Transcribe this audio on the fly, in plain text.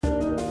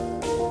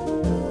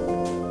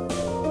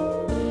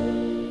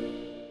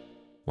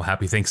Well,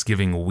 happy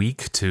Thanksgiving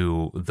week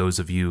to those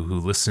of you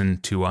who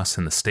listen to us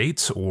in the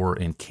States or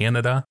in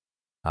Canada.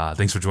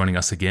 Thanks for joining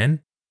us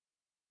again.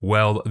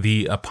 Well,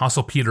 the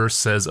Apostle Peter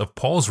says of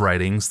Paul's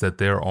writings that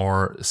there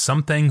are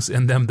some things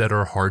in them that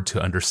are hard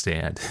to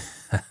understand.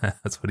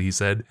 That's what he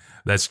said.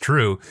 That's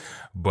true.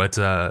 But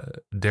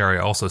dare I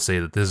also say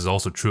that this is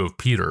also true of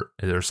Peter.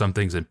 There are some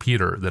things in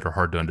Peter that are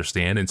hard to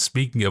understand. And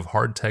speaking of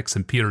hard texts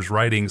in Peter's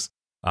writings,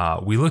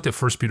 we looked at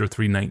 1 Peter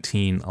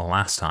 3:19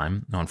 last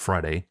time on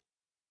Friday.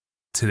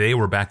 Today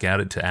we're back at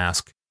it to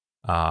ask,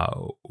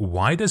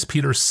 why does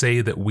Peter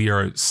say that we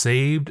are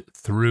saved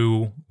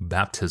through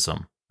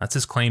baptism? That's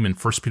his claim in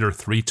 1 Peter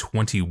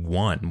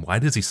 3:21. Why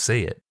does he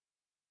say it?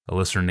 A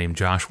listener named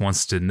Josh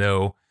wants to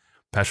know,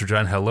 Pastor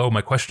John, hello,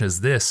 my question is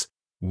this: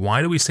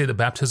 why do we say that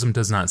baptism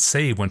does not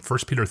save when 1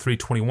 Peter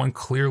 3:21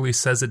 clearly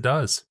says it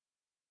does?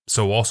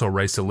 So also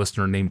writes a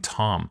listener named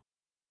Tom.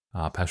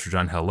 Pastor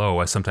John, hello.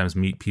 I sometimes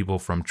meet people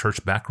from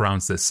church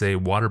backgrounds that say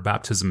water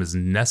baptism is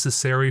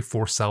necessary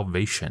for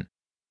salvation,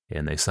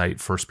 and they cite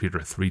 1 Peter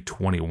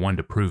 3:21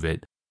 to prove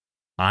it.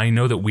 I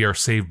know that we are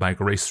saved by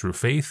grace through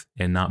faith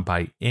and not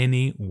by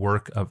any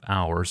work of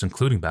ours,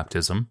 including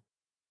baptism.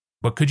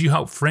 But could you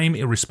help frame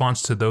a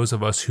response to those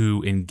of us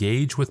who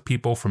engage with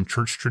people from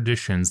church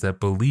traditions that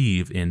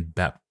believe in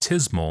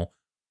baptismal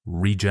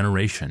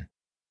regeneration?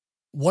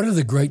 One of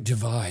the great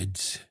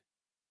divides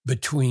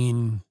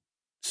between,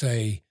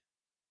 say,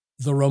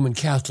 the Roman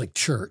Catholic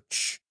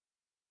Church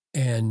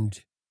and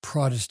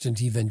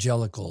Protestant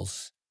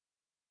evangelicals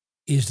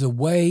is the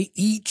way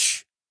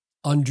each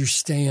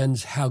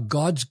understands how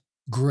God's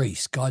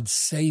grace, God's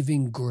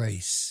saving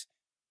grace,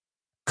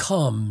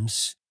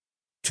 comes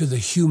to the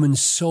human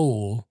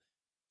soul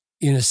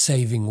in a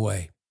saving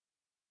way.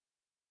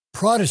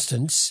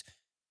 Protestants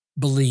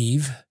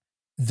believe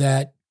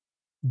that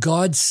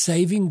God's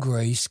saving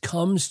grace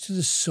comes to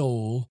the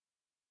soul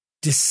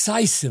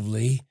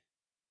decisively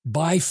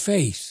by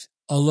faith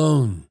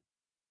alone.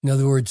 In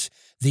other words,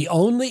 the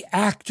only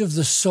act of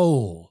the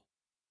soul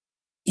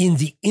in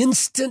the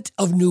instant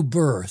of new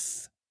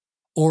birth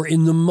or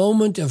in the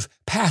moment of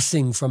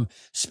passing from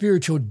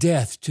spiritual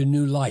death to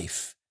new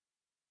life,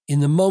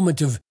 in the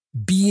moment of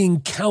being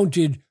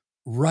counted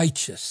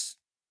righteous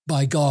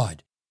by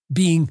God,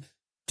 being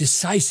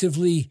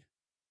decisively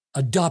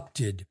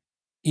adopted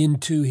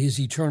into his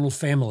eternal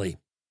family.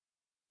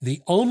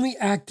 The only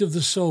act of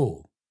the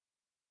soul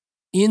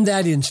in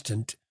that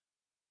instant,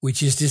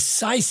 which is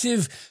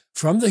decisive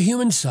from the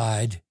human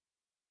side,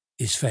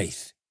 is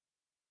faith.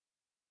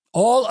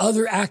 All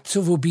other acts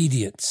of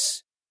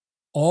obedience,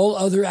 all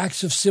other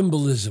acts of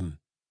symbolism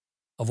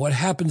of what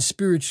happens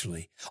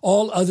spiritually,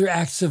 all other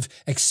acts of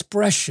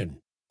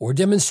expression or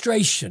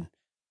demonstration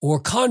or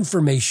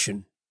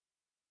confirmation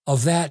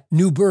of that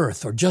new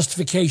birth or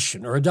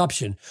justification or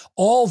adoption,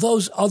 all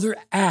those other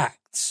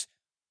acts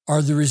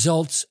are the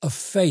results of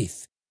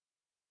faith,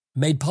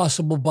 made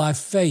possible by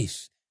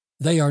faith.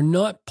 They are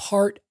not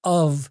part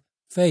of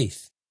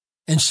faith,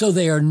 and so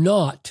they are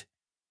not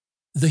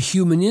the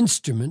human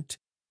instrument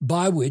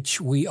by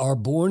which we are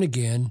born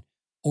again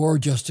or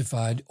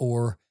justified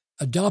or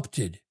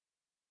adopted.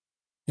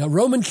 Now,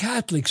 Roman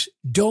Catholics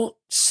don't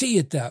see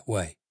it that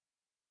way.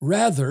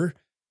 Rather,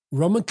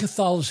 Roman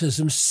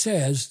Catholicism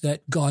says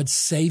that God's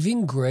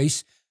saving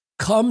grace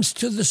comes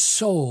to the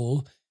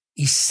soul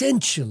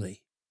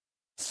essentially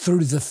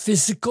through the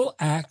physical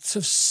acts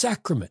of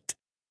sacrament,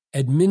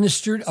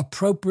 administered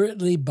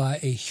appropriately by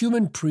a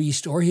human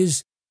priest or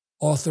his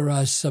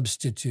authorized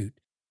substitute.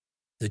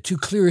 The two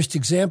clearest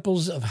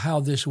examples of how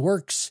this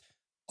works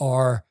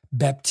are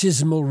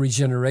baptismal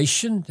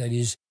regeneration, that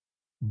is,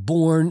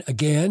 born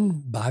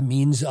again by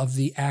means of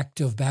the act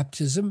of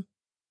baptism,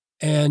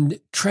 and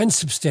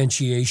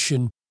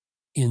transubstantiation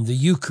in the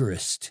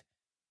Eucharist,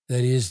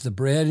 that is, the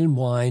bread and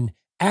wine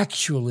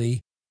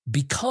actually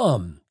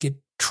get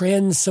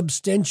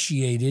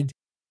transubstantiated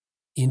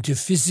into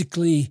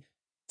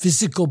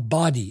physical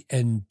body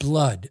and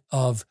blood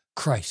of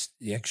Christ.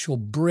 The actual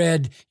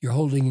bread you're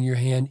holding in your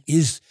hand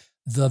is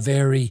the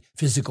very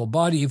physical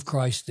body of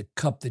Christ. The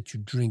cup that you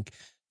drink,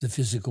 the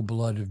physical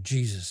blood of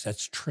Jesus.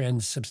 That's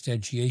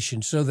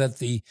transubstantiation, so that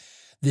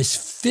this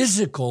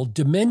physical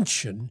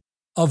dimension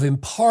of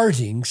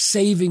imparting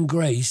saving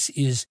grace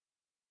is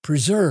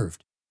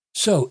preserved.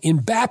 So in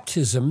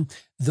baptism,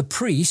 the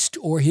priest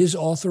or his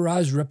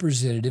authorized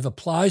representative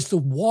applies the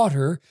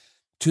water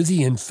to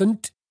the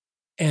infant,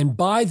 and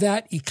by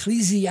that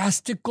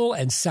ecclesiastical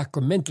and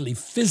sacramentally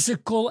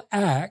physical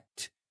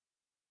act,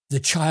 the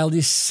child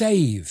is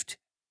saved.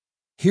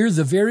 Hear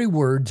the very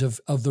words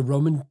of the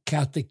Roman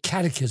Catholic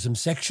Catechism,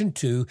 Section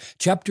 2,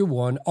 Chapter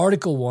 1,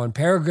 Article 1,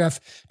 Paragraph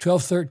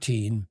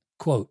 1213,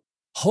 quote,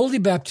 "Holy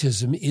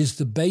baptism is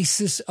the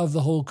basis of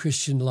the whole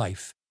Christian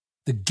life,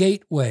 the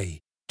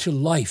gateway to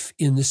life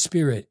in the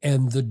Spirit,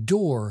 and the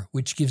door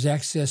which gives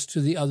access to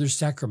the other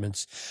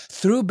sacraments.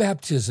 Through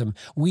baptism,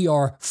 we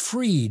are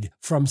freed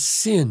from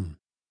sin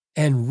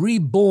and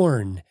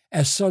reborn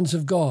as sons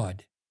of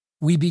God.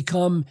 We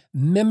become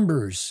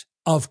members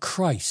of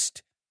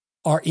Christ.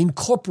 are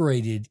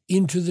incorporated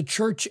into the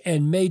church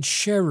and made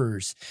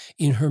sharers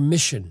in her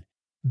mission.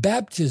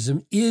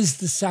 Baptism is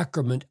the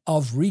sacrament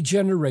of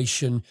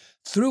regeneration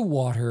through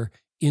water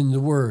in the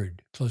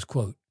Word." Close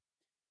quote.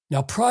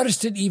 Now,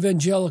 Protestant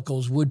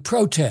evangelicals would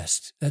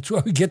protest. That's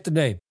where we get the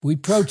name. We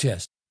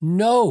protest.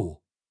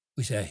 No,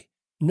 we say,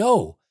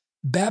 no,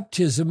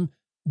 baptism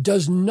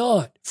does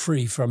not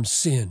free from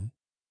sin.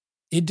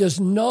 It does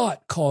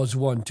not cause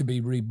one to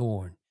be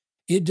reborn.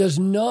 It does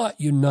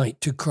not unite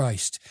to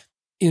Christ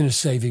in a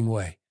saving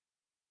way.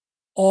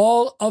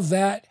 All of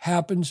that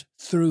happens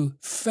through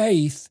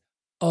faith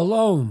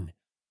alone,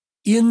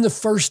 in the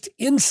first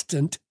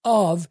instant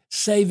of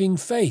saving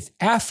faith,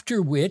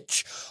 after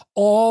which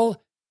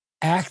all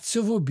acts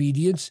of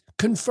obedience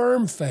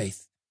confirm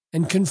faith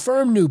and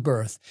confirm new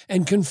birth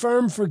and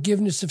confirm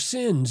forgiveness of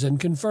sins and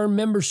confirm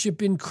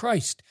membership in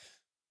Christ.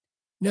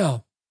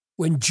 Now,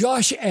 when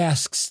Josh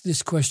asks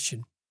this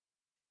question,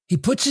 he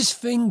puts his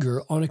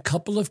finger on a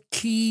couple of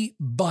key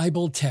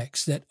Bible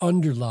texts that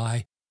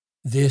underlie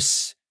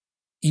this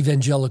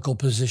evangelical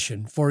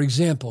position. For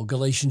example,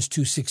 Galatians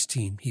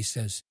 2:16, he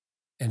says,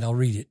 and I'll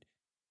read it.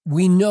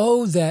 "We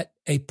know that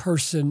a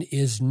person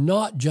is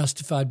not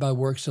justified by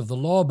works of the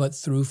law, but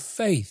through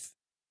faith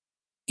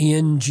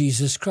in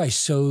Jesus Christ.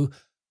 So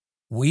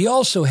we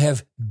also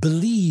have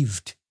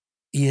believed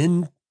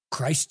in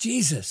Christ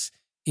Jesus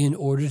in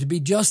order to be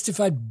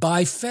justified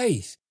by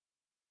faith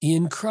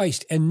in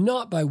Christ and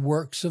not by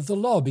works of the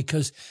law,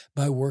 because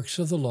by works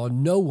of the law,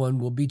 no one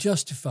will be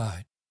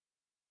justified."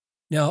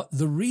 Now,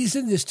 the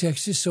reason this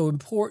text is so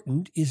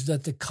important is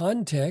that the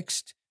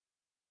context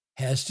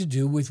has to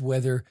do with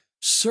whether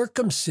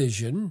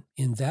circumcision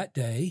in that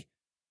day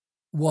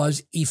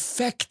was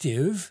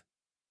effective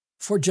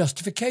for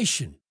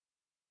justification.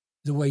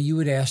 The way you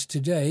would ask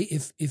today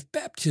if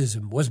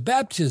baptism was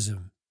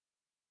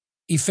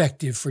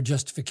effective for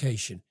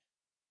justification.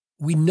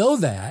 We know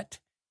that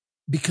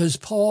because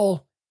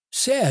Paul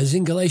says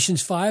in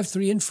Galatians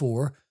 5:3 and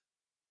 4,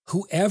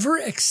 "Whoever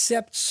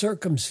accepts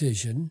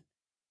circumcision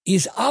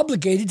is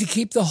obligated to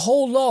keep the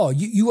whole law."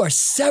 You are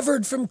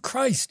severed from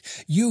Christ,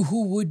 you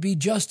who would be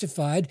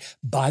justified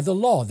by the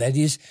law, that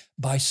is,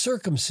 by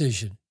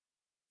circumcision.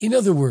 In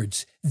other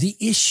words, the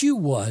issue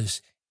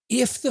was,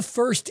 if the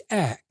first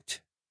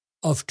act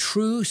of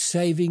true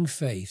saving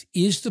faith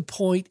is the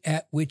point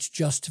at which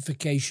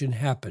justification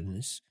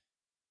happens,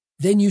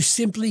 then you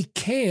simply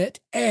can't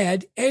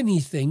add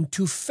anything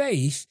to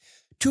faith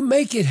to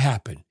make it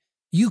happen.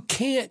 You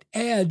can't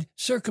add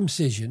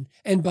circumcision,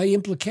 and by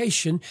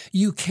implication,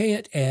 you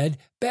can't add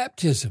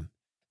baptism.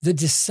 The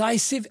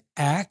decisive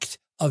act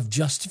of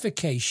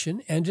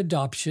justification and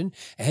adoption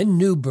and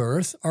new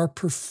birth are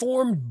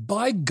performed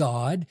by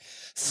God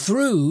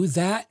through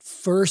that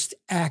first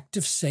act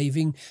of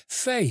saving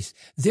faith.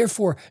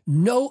 Therefore,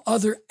 no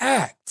other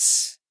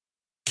acts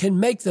can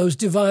make those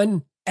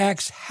divine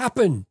acts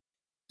happen.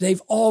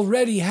 They've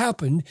already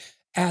happened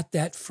at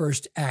that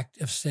first act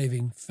of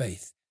saving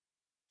faith.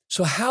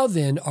 So how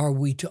then are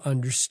we to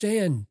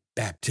understand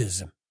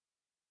baptism?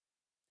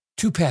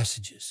 Two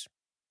passages.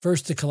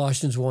 First, the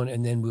Colossians 1,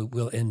 and then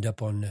we'll end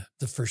up on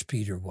the 1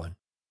 Peter 1.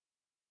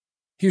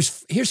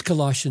 Here's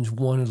Colossians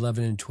 1,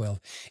 11 and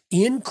 12.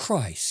 "In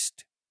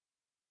Christ,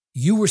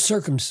 you were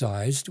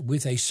circumcised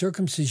with a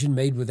circumcision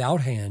made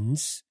without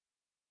hands,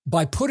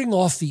 by putting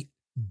off the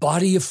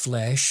body of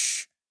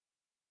flesh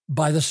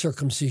by the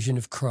circumcision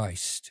of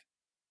Christ."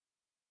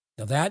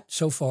 Now that,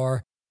 so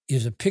far,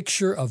 is a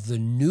picture of the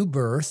new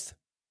birth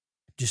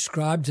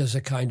described as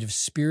a kind of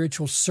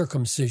spiritual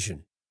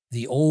circumcision.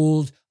 The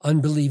old,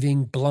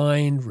 unbelieving,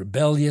 blind,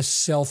 rebellious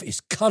self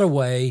is cut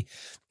away,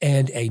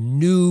 and a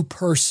new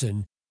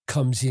person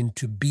comes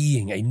into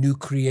being, a new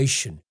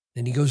creation.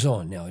 Then he goes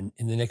on now in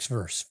the next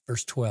verse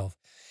 12.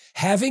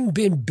 "Having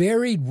been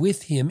buried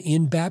with him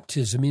in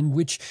baptism, in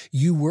which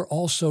you were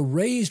also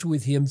raised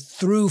with him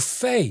through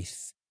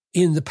faith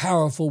in the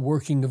powerful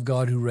working of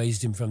God who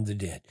raised him from the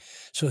dead."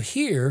 So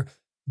here,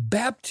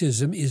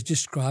 baptism is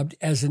described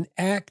as an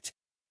act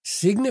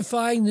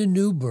signifying the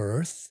new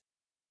birth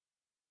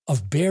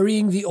of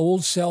burying the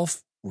old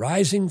self,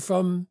 rising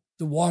from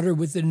the water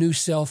with the new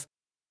self.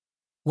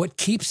 What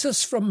keeps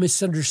us from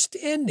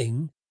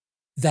misunderstanding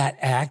that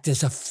act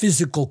as a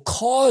physical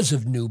cause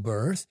of new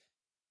birth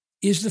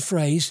is the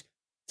phrase,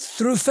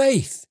 "through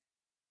faith."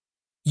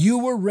 You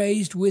were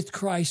raised with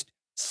Christ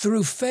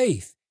through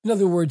faith. In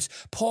other words,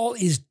 Paul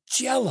is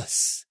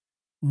jealous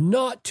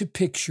not to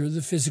picture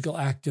the physical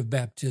act of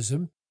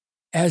baptism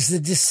as the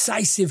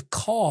decisive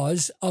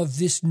cause of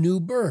this new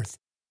birth.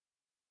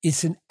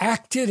 It's an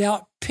acted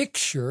out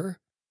picture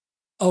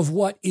of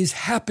what is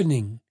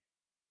happening,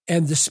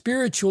 and the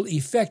spiritual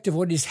effect of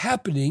what is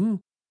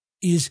happening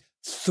is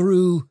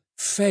through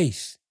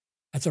faith.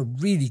 That's a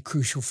really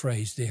crucial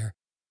phrase there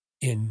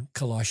in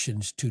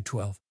Colossians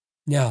 2:12.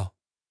 Now,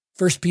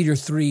 1 Peter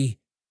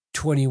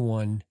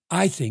 3:21,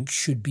 I think,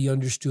 should be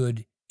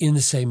understood in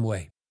the same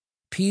way.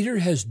 Peter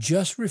has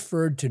just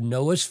referred to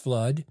Noah's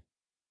flood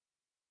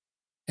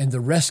and the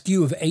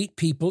rescue of 8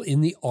 people in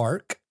the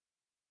ark.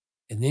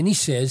 And then he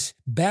says,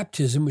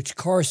 baptism, which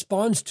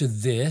corresponds to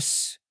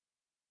this,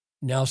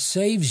 now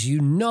saves you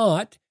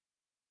not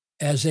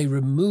as a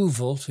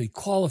removal. So he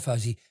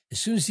qualifies. As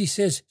soon as he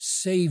says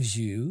saves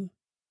you,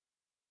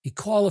 he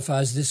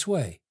qualifies this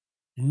way.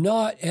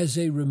 Not as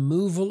a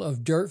removal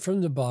of dirt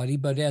from the body,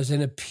 but as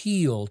an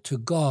appeal to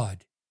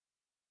God.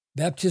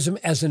 Baptism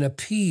as an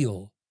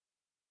appeal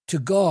to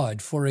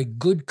God for a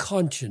good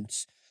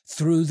conscience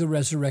through the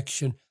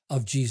resurrection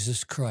of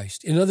Jesus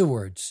Christ. In other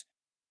words,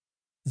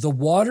 the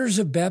waters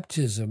of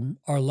baptism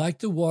are like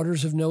the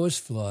waters of Noah's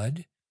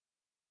flood.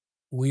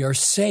 We are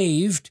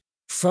saved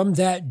from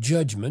that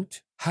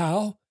judgment.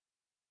 How?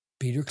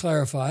 Peter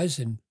clarifies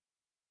and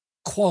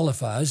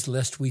qualifies,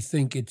 lest we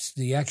think it's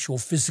the actual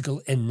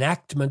physical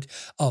enactment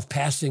of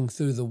passing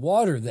through the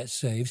water that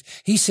saves.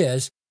 He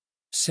says,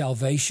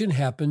 salvation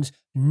happens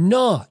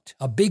not,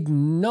 a big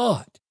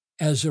not,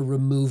 as a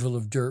removal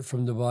of dirt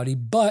from the body,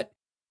 but,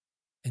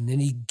 and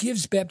then he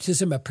gives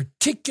baptism a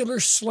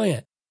particular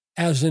slant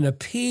as an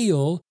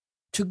appeal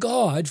to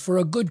God for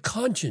a good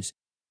conscience.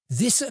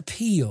 This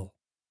appeal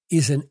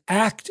is an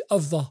act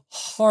of the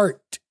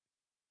heart,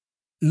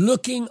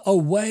 looking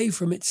away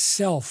from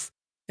itself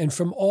and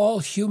from all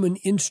human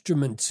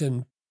instruments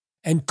and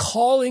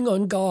calling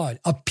on God,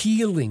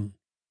 appealing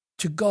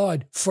to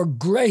God for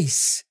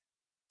grace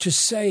to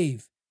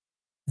save.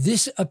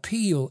 This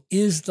appeal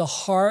is the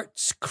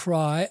heart's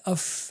cry of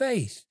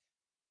faith.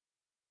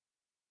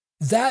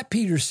 That,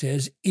 Peter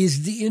says,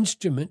 is the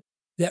instrument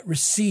that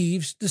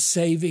receives the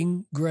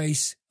saving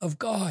grace of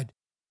God.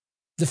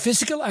 The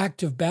physical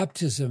act of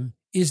baptism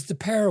is the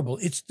parable,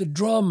 it's the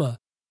drama,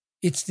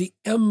 it's the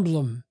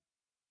emblem,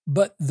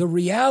 but the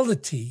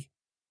reality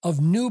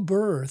of new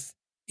birth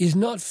is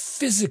not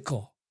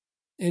physical,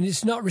 and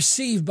it's not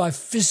received by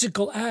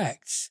physical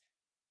acts.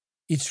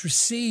 It's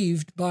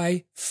received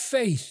by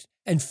faith,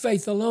 and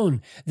faith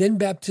alone. Then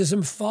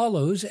baptism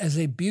follows as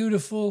a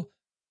beautiful,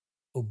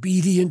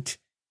 obedient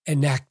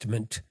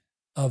enactment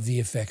of the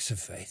effects of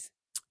faith.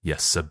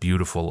 Yes, a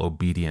beautiful,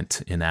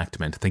 obedient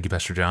enactment. Thank you,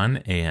 Pastor John.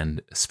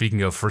 And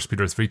speaking of 1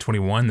 Peter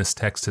 3:21, this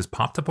text has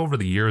popped up over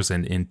the years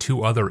and in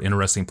two other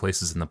interesting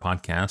places in the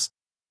podcast.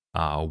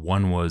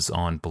 One was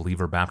on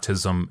believer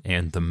baptism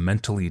and the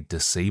mentally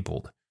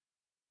disabled.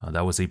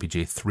 That was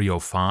APJ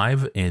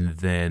 305. And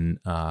then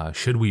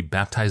should we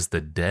baptize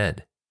the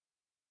dead?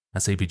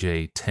 That's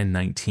APJ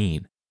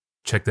 1019.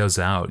 Check those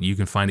out. You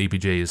can find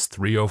APJs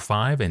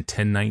 305 and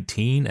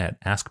 1019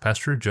 at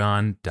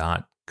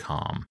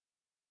askpastorjohn.com.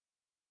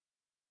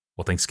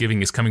 Well,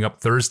 Thanksgiving is coming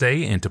up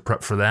Thursday, and to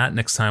prep for that,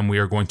 next time we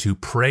are going to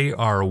pray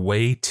our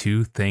way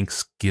to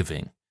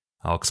Thanksgiving.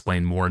 I'll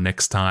explain more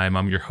next time.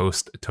 I'm your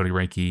host, Tony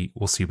Reinke.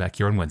 We'll see you back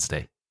here on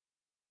Wednesday.